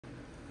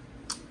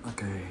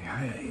Okay,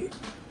 hey,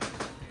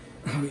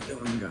 how you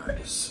doing,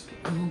 guys?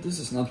 Well, this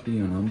is not really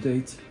an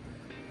update,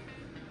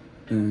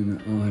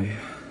 and I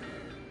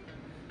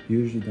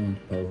usually don't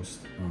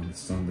post on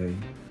Sunday,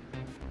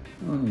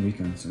 on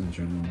weekends in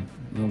general.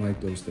 I like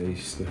those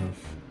days to have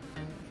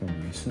for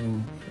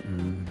myself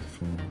and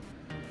for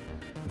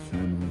the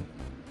family.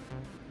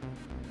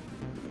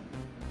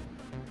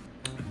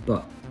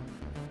 But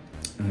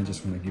I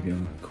just want to give you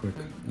a quick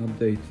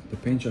update. The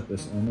paint job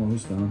is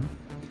almost done.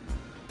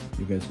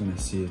 You guys gonna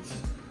see it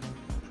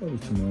probably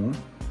tomorrow.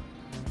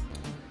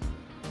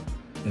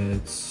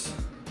 It's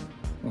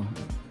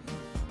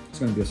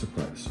gonna be a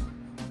surprise.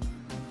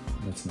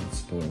 Let's not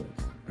spoil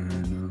it.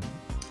 And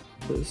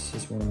this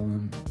is what I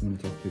want to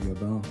talk to you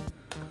about.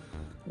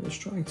 I was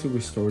trying to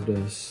restore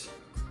this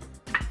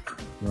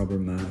rubber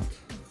mat,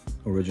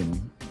 original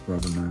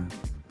rubber mat,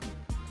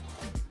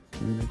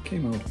 and it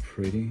came out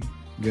pretty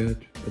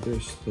good, but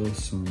there's still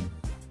some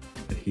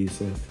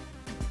adhesive.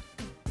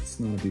 It's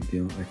not a big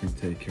deal, I can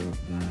take care of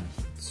that.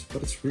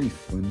 But it's really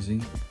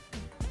flimsy.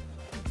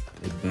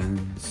 It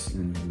bends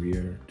in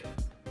weird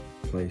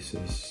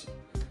places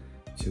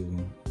too.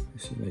 You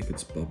see, like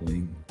it's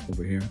bubbling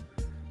over here.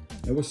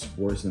 It was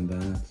worse than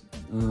that.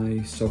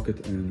 I soak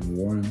it in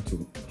warm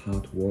to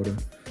hot water,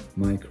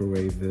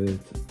 microwave it,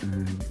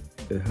 and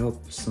it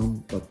helped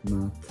some, but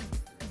not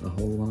a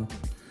whole lot.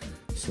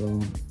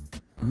 So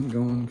I'm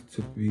going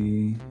to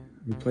be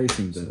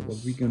replacing this. So what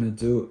we're gonna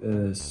do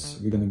is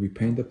we're gonna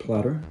repaint the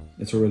platter.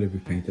 It's already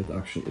repainted,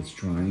 actually it's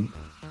drying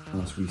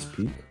as we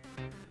speak.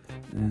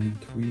 And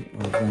we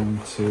are going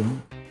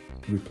to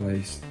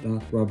replace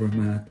that rubber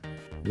mat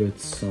with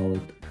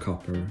solid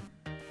copper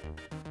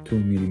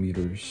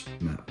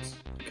 2mm mats.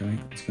 Okay,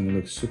 it's gonna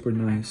look super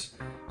nice,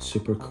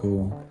 super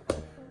cool.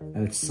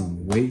 Add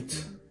some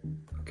weight.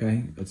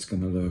 Okay, it's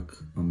gonna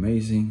look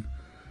amazing.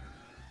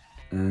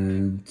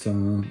 And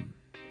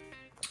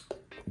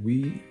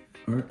we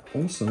are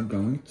also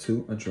going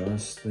to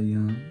address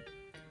the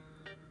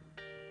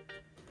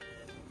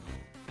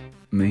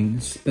main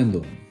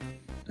spindle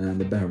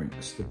and the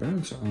bearings. The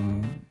bearings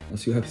are,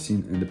 as you have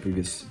seen in the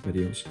previous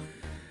videos,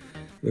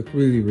 look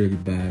really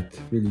bad,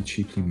 really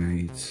cheaply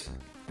made,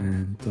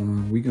 and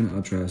we're gonna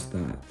address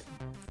that.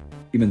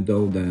 Even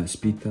though the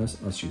speed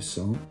test, as you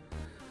saw,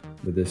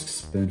 the disc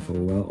spin for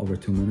well over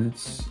 2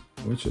 minutes,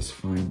 which is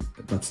fine,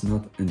 but that's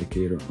not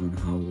indicator on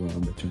how well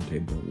the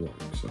turntable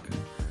works. Okay,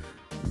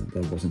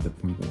 that wasn't the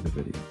point of the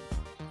video.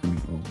 I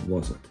mean, or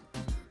was it?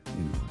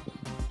 You know,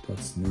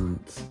 that's not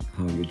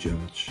how you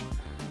judge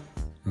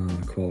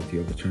quality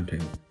of the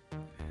turntable.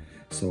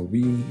 So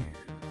we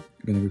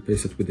gonna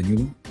replace it with a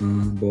new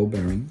ball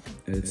bearing.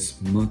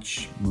 It's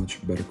much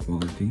better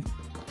quality.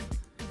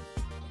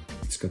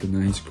 It's got a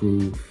nice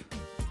groove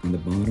on the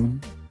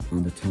bottom,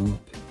 on the top,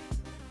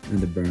 and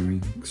the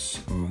bearings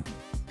are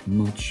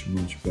much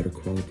better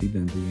quality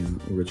than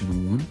the original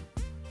one.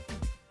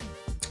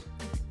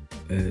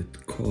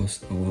 It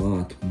cost a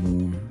lot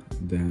more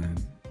than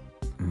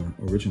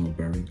original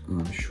bearing,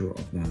 I'm sure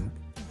of that.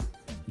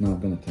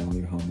 Not gonna tell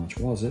you how much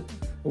was it.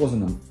 It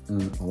wasn't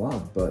a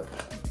lot, but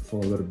for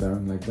a little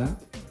bearing like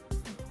that,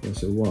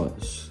 yes it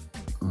was.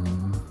 Let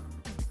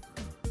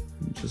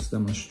me just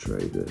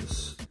demonstrate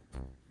this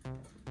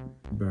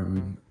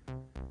bearing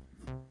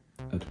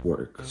at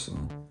work. So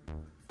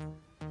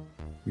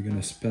we're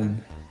gonna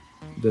spin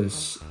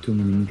this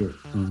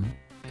 2mm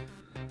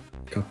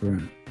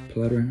copper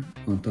platter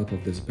on top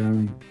of this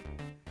bearing,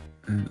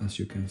 and as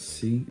you can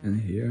see and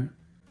hear,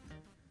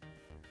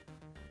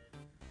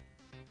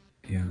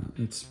 yeah,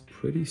 it's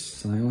pretty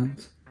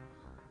silent.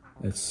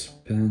 It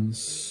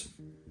spins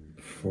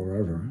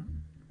forever,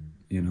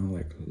 you know,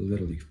 like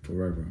literally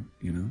forever,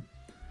 you know.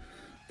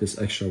 This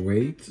extra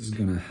weight is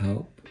gonna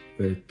help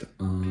with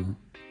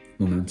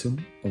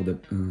momentum of the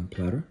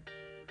platter.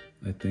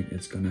 I think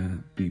it's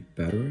gonna be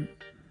better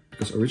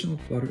because original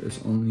platter is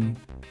only,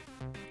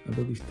 I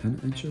believe, 10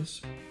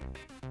 inches,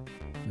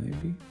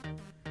 maybe.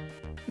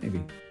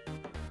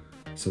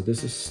 So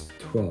this is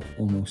 12,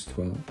 almost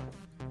 12.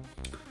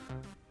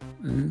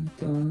 And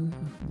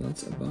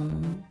that's about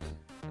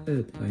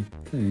it, I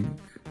think.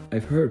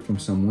 I've heard from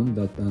someone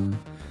that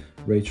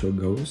Rachel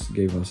Ghost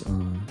gave us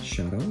a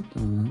shout out.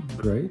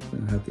 Great,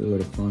 I had a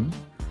little fun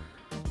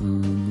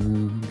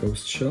on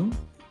Ghost Show.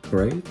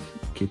 Great,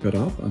 keep it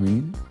up. I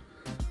mean,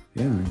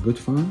 yeah, good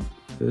fun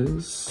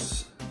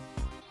is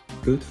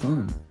good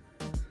fun.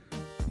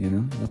 You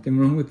know, nothing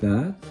wrong with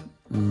that.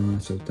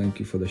 So thank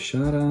you for the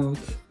shout out.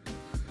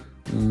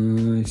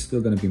 I'm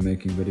still gonna be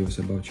making videos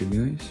about you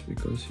guys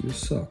because you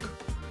suck.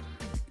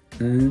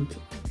 And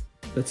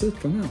that's it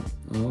for now.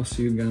 I'll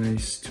see you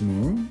guys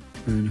tomorrow,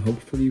 and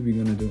hopefully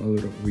we're gonna do a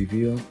little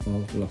review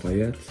of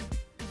Lafayette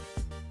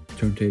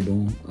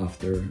turntable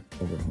after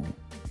overhaul.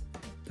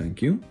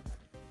 Thank you.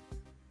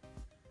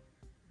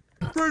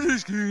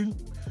 First skin,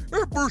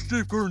 a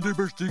birthday corn, the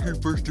birthday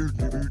and first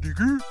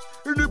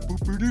and the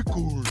puppy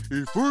corn.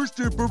 A first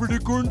step over the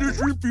corn, the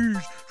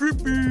shrimpies, and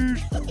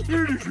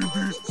the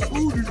shrimpies.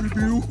 Oh, the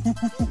shrimpies.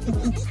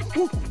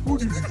 Oh,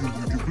 the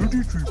shrimpies. Oh,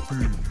 the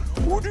shrimpies.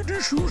 Oh, the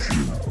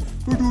sushi.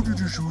 I don't eat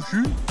the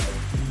sushi.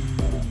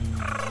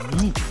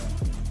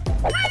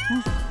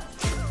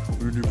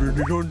 And they burn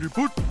it on the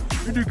pot,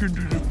 and they get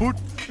into the pot,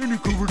 and they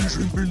cover the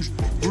shrimpins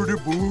for the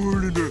boil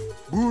and the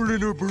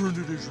burn of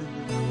the shrimpins.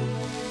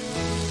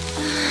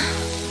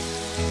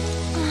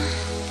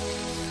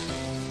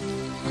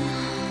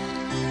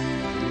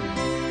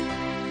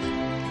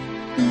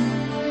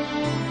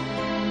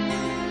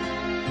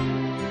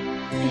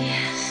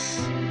 Yes.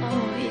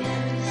 Oh, yes.